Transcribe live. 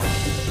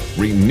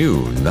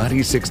Renew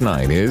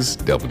 96.9 is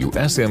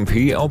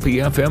WSMP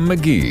LPFM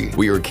McGee.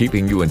 We are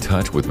keeping you in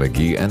touch with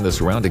McGee and the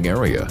surrounding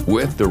area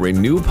with the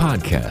Renew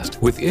podcast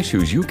with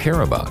issues you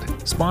care about.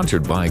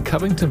 Sponsored by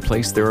Covington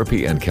Place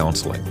Therapy and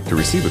Counseling. To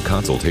receive a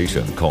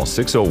consultation, call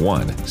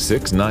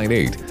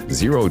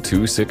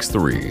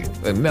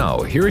 601-698-0263. And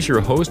now, here's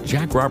your host,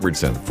 Jack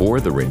Robertson, for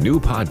the Renew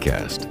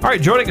podcast. All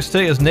right, joining us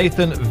today is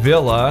Nathan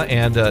Villa,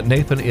 and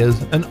Nathan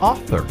is an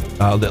author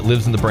that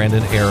lives in the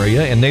Brandon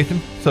area. And Nathan,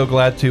 so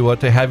glad to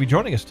have you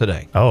joining us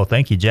today. Oh,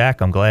 thank you,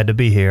 Jack. I'm glad to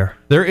be here.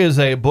 There is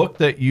a book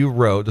that you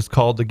wrote. It's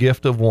called The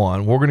Gift of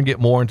One. We're going to get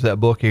more into that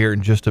book here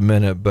in just a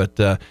minute, but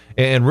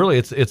and really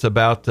it's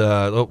about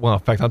well, in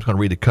fact, I'm just going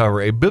to read the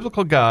cover: a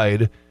biblical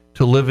guide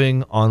to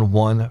living on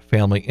one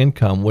family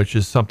income, which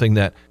is something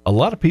that a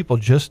lot of people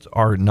just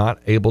are not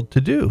able to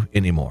do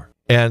anymore.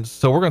 And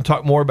so we're going to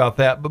talk more about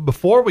that. But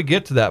before we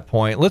get to that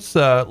point, let's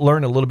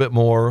learn a little bit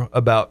more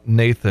about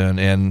Nathan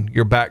and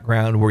your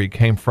background, where you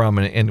came from,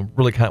 and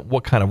really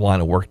what kind of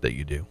line of work that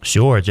you do.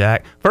 Sure,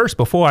 Jack. First,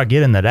 before I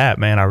get into that,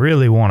 man, I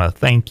really want to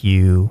thank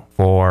you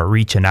for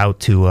reaching out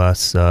to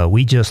us.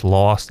 We just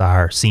lost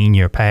our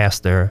senior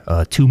pastor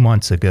 2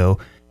 months ago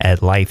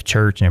at Life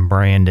Church in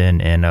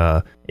Brandon,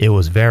 and it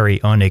was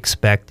very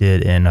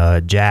unexpected.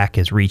 And Jack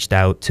has reached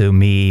out to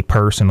me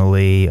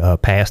personally,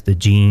 Pastor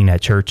Gene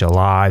at Church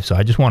Alive. So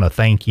I just want to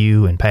thank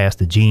you and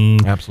Pastor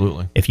Gene.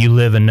 Absolutely. If you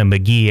live in the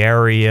McGee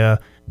area,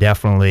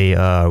 definitely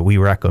we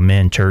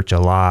recommend Church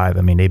Alive.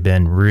 I mean, they've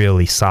been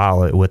really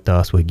solid with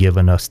us, with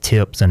giving us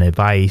tips and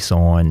advice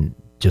on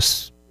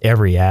just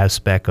every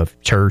aspect of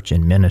church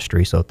and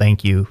ministry. So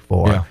thank you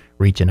for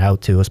reaching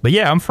out to us. But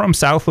yeah, I'm from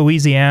South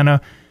Louisiana,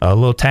 a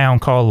little town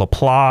called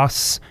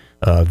Laplace,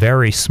 a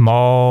very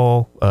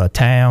small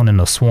town in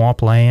the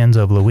swamplands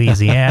of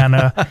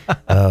Louisiana.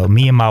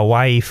 Me and my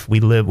wife, we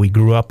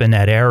grew up in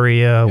that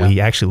area. Yeah.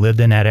 We actually lived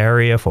in that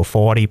area for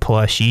 40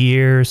 plus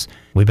years.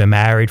 We've been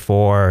married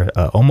for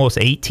almost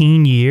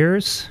 18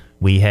 years.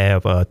 We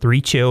have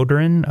 3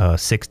 children, a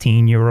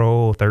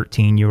 16-year-old,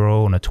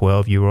 13-year-old, and a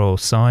 12-year-old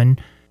son.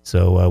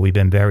 So we've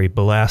been very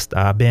blessed.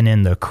 I've been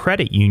in the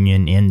credit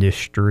union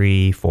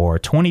industry for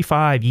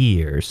 25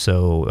 years,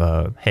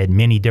 so had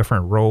many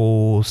different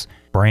roles: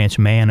 branch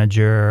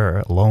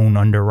manager, loan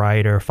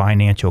underwriter,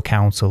 financial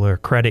counselor,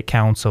 credit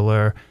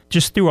counselor.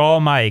 Just through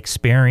all my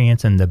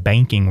experience in the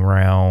banking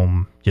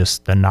realm,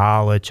 just the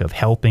knowledge of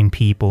helping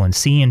people and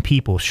seeing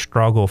people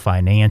struggle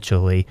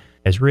financially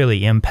has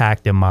really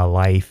impacted my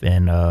life.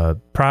 And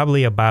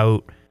probably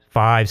about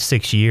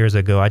 5-6 years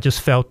ago, I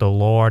just felt the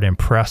Lord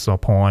impress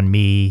upon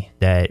me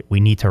that we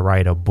need to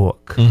write a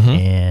book.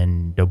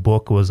 And the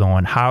book was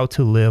on how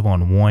to live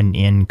on one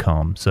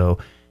income. So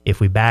if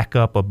we back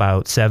up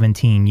about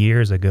 17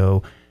 years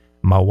ago,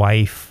 my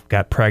wife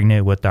got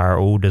pregnant with our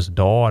oldest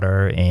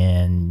daughter,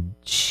 and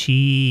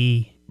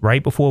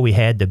right before we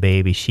had the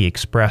baby, she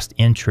expressed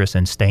interest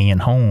in staying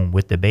home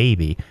with the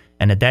baby.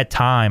 And at that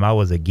time, I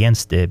was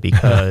against it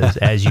because,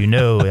 as you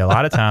know, a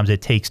lot of times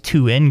it takes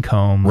 2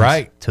 incomes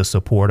to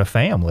support a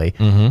family.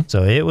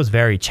 So it was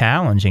very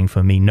challenging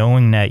for me,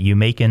 knowing that you're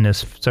making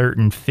this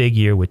certain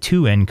figure with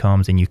 2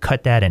 incomes and you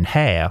cut that in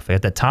half.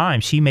 At the time,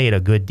 she made a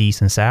good,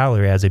 decent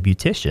salary as a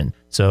beautician.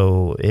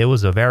 So it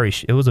was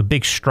a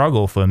big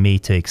struggle for me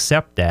to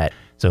accept that.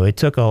 So it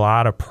took a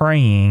lot of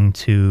praying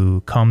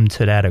to come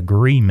to that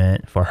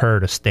agreement for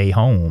her to stay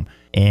home.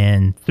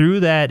 And through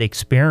that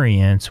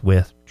experience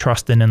with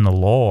trusting in the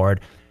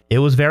Lord, it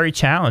was very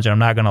challenging, I'm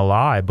not going to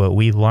lie, but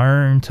we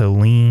learned to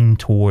lean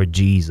toward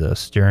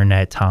Jesus during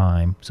that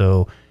time.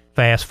 So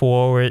fast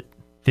forward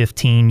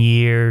 15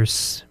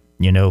 years,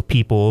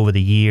 people over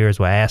the years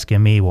were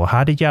asking me, well,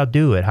 how did y'all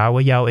do it? How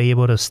were y'all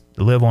able to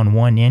live on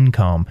one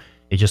income?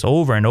 It's just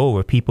over and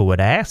over, people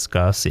would ask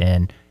us,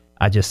 and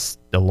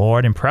the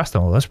Lord impressed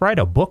on, let's write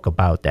a book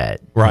about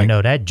that. Right.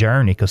 That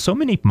journey, because so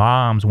many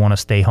moms want to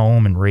stay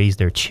home and raise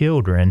their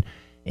children,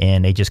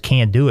 and they just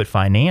can't do it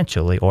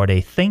financially, or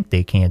they think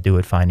they can't do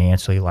it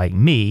financially. Like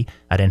me,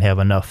 I didn't have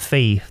enough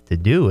faith to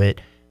do it.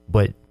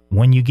 But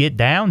when you get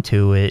down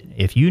to it,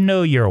 if you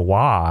know your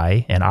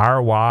why, and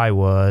our why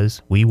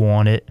was we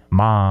wanted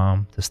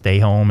mom to stay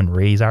home and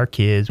raise our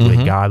kids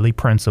with godly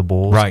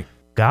principles. Right.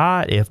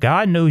 If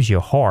God knows your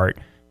heart,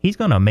 He's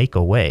going to make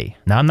a way.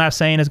 Now, I'm not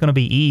saying it's going to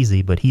be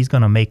easy, but He's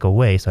going to make a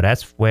way. So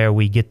that's where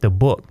we get the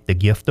book, The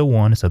Gift of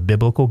One. It's a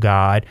biblical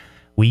guide.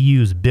 We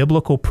use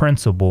biblical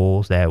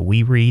principles that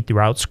we read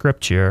throughout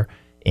Scripture,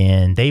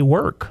 and they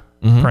work.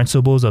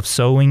 Principles of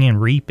sowing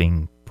and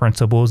reaping,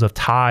 principles of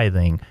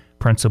tithing,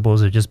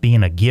 principles of just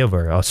being a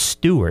giver, a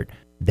steward.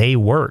 They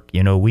work.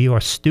 We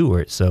are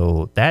stewards.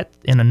 So that,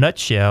 in a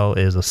nutshell,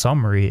 is a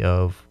summary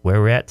of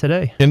where we're at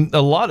today. And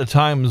a lot of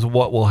times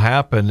what will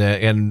happen,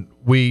 and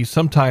we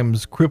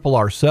sometimes cripple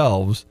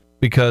ourselves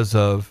because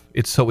of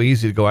it's so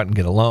easy to go out and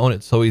get a loan.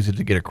 It's so easy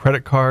to get a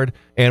credit card.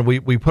 And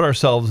we put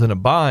ourselves in a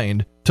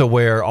bind to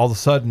where all of a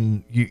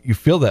sudden you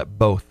feel that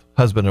both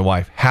husband and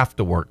wife have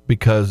to work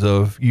because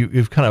of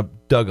you've kind of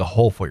dug a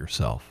hole for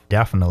yourself.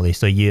 Definitely.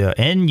 So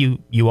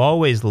you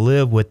always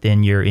live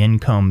within your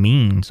income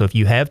means. So if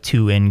you have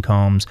 2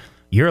 incomes,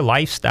 your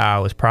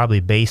lifestyle is probably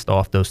based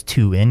off those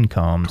two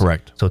incomes.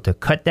 Correct. So to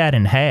cut that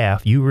in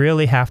half, you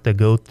really have to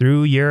go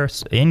through your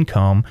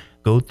income,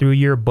 go through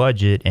your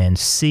budget, and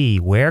see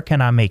where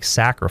can I make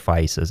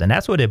sacrifices. And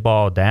that's what it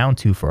boiled down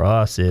to for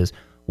us is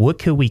what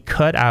could we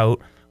cut out,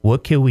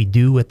 what could we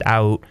do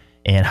without,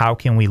 and how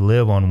can we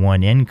live on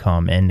one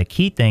income? And the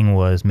key thing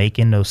was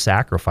making those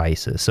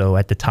sacrifices. So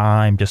at the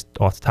time, just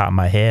off the top of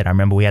my head, I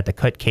remember we had to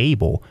cut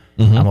cable.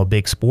 I'm a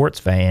big sports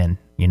fan.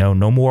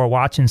 No more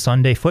watching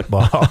Sunday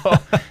football.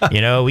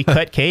 We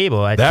cut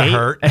cable. That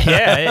hurt.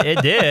 Yeah,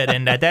 it did.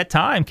 And at that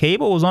time,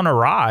 cable was on a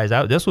rise.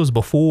 This was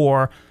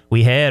before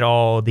we had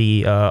all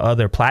the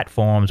other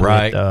platforms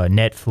right. with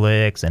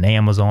Netflix and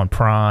Amazon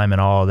Prime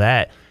and all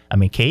that. I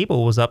mean,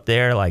 cable was up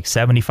there like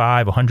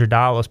 $75,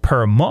 $100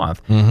 per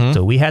month.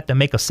 So we had to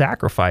make a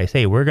sacrifice.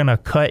 Hey, we're going to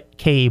cut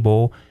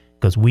cable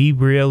because we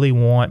really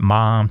want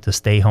mom to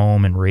stay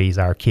home and raise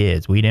our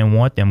kids. We didn't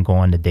want them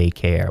going to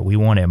daycare. We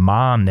wanted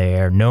mom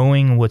there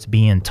knowing what's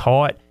being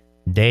taught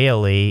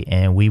daily,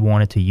 and we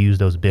wanted to use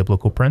those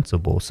biblical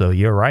principles. So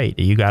you're right.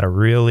 You got to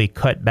really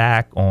cut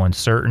back on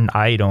certain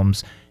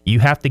items. You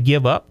have to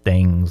give up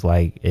things.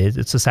 Like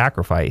it's a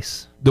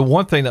sacrifice. The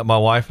one thing that my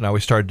wife and I, we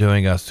started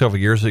doing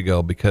several years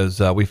ago because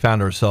we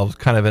found ourselves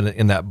kind of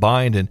in that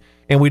bind, and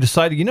we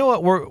decided, you know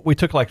what, we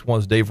took like one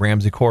of those Dave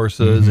Ramsey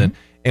courses,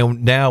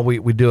 and now we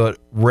do it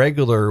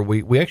regular.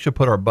 We actually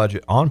put our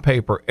budget on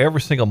paper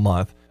every single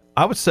month.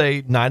 I would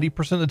say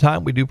 90% of the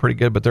time we do pretty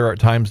good, but there are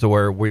times to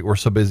where we're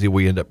so busy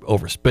we end up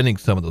overspending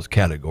some of those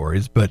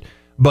categories. But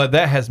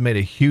that has made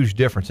a huge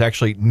difference,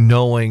 actually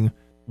knowing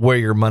where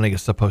your money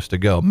is supposed to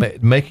go,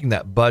 making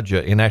that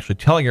budget and actually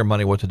telling your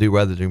money what to do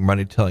rather than your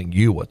money telling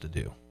you what to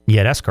do.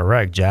 Yeah, that's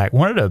correct, Jack.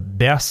 One of the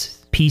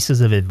best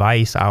pieces of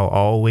advice I'll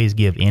always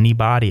give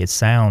anybody, it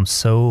sounds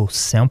so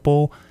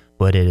simple,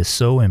 but it is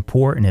so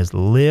important, is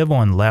live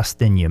on less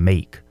than you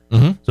make.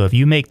 So if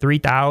you make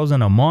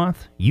 $3,000 a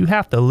month, you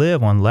have to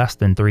live on less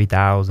than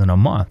 $3,000 a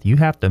month. You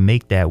have to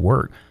make that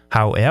work.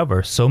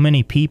 However, so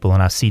many people,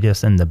 and I see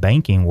this in the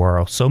banking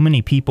world, so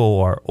many people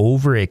are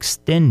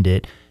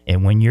overextended.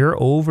 And when you're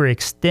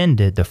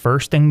overextended, the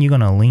first thing you're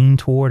going to lean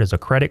toward is a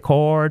credit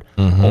card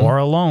or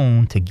a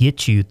loan to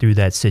get you through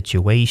that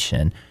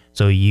situation.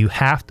 So you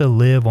have to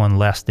live on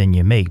less than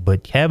you make.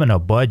 But having a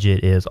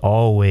budget is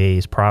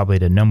always probably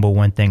the number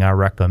one thing I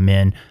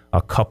recommend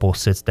a couple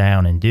sits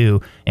down and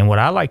do. And what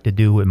I like to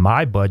do with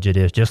my budget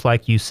is, just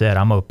like you said,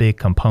 I'm a big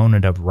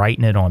component of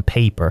writing it on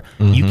paper.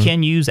 You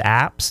can use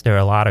apps. There are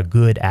a lot of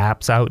good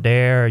apps out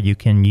there. You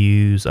can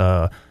use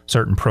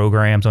certain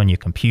programs on your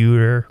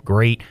computer.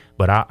 Great.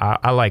 But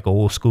I like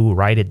old school,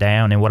 write it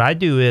down. And what I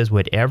do is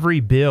with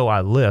every bill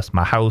I list,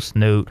 my house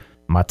note,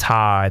 my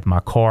tithe, my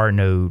car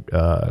note,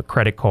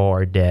 credit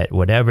card debt,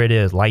 whatever it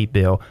is, light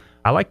bill,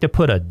 I like to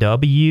put a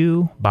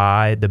W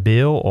by the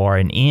bill or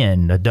an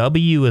N. A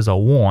W is a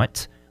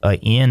want, a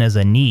N is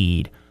a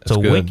need. That's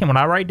so when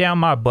I write down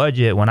my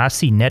budget, when I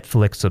see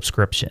Netflix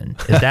subscription,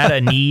 is that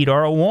a need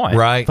or a want?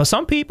 Right. For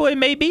some people, it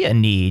may be a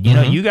need. You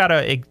know, you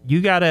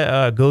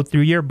gotta go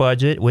through your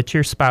budget with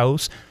your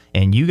spouse,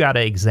 and you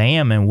gotta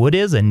examine what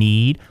is a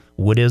need,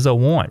 what is a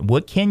want,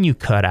 what can you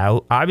cut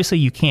out. Obviously,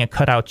 you can't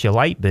cut out your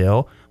light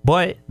bill,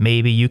 but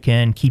maybe you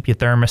can keep your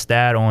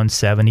thermostat on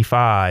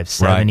 75,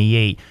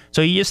 78. Right.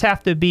 So you just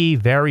have to be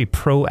very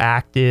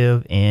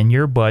proactive in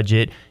your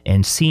budget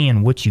and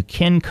seeing what you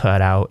can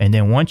cut out. And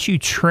then once you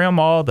trim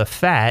all the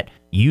fat,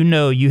 you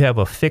know you have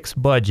a fixed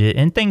budget,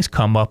 and things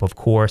come up, of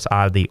course,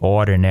 out of the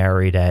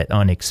ordinary, that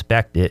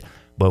unexpected.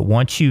 But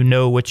once you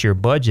know what your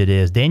budget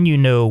is, then you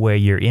know where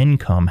your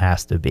income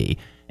has to be.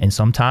 And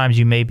sometimes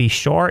you may be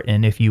short,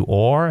 and if you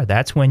are,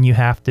 that's when you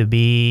have to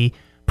be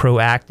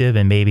proactive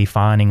and maybe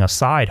finding a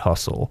side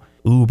hustle,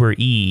 Uber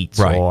Eats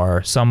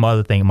or some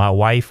other thing. My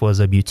wife was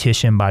a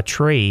beautician by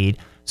trade,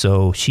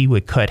 so she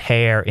would cut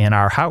hair in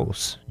our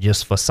house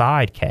just for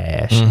side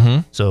cash.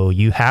 So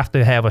you have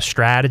to have a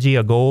strategy,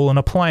 a goal, and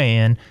a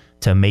plan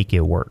to make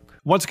it work.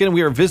 Once again,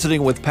 we are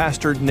visiting with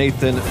Pastor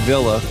Nathan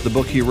Villa. The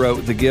book he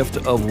wrote, The Gift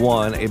of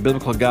One, a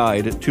biblical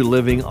guide to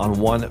living on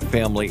one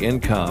family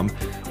income.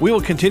 We will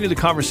continue the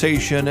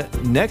conversation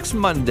next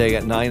Monday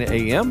at 9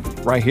 a.m.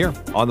 right here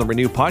on the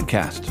Renew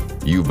Podcast.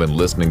 You've been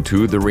listening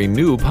to the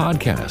Renew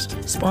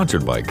Podcast,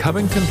 sponsored by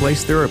Covington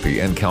Place Therapy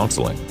and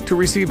Counseling. To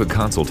receive a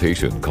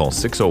consultation, call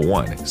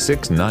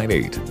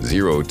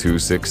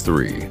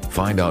 601-698-0263.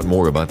 Find out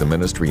more about the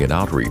ministry and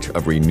outreach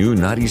of Renew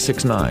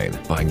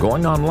 96.9 by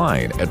going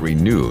online at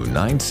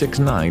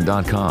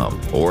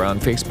renew969.com or on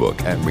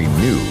Facebook at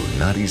Renew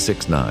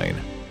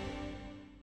 96.9.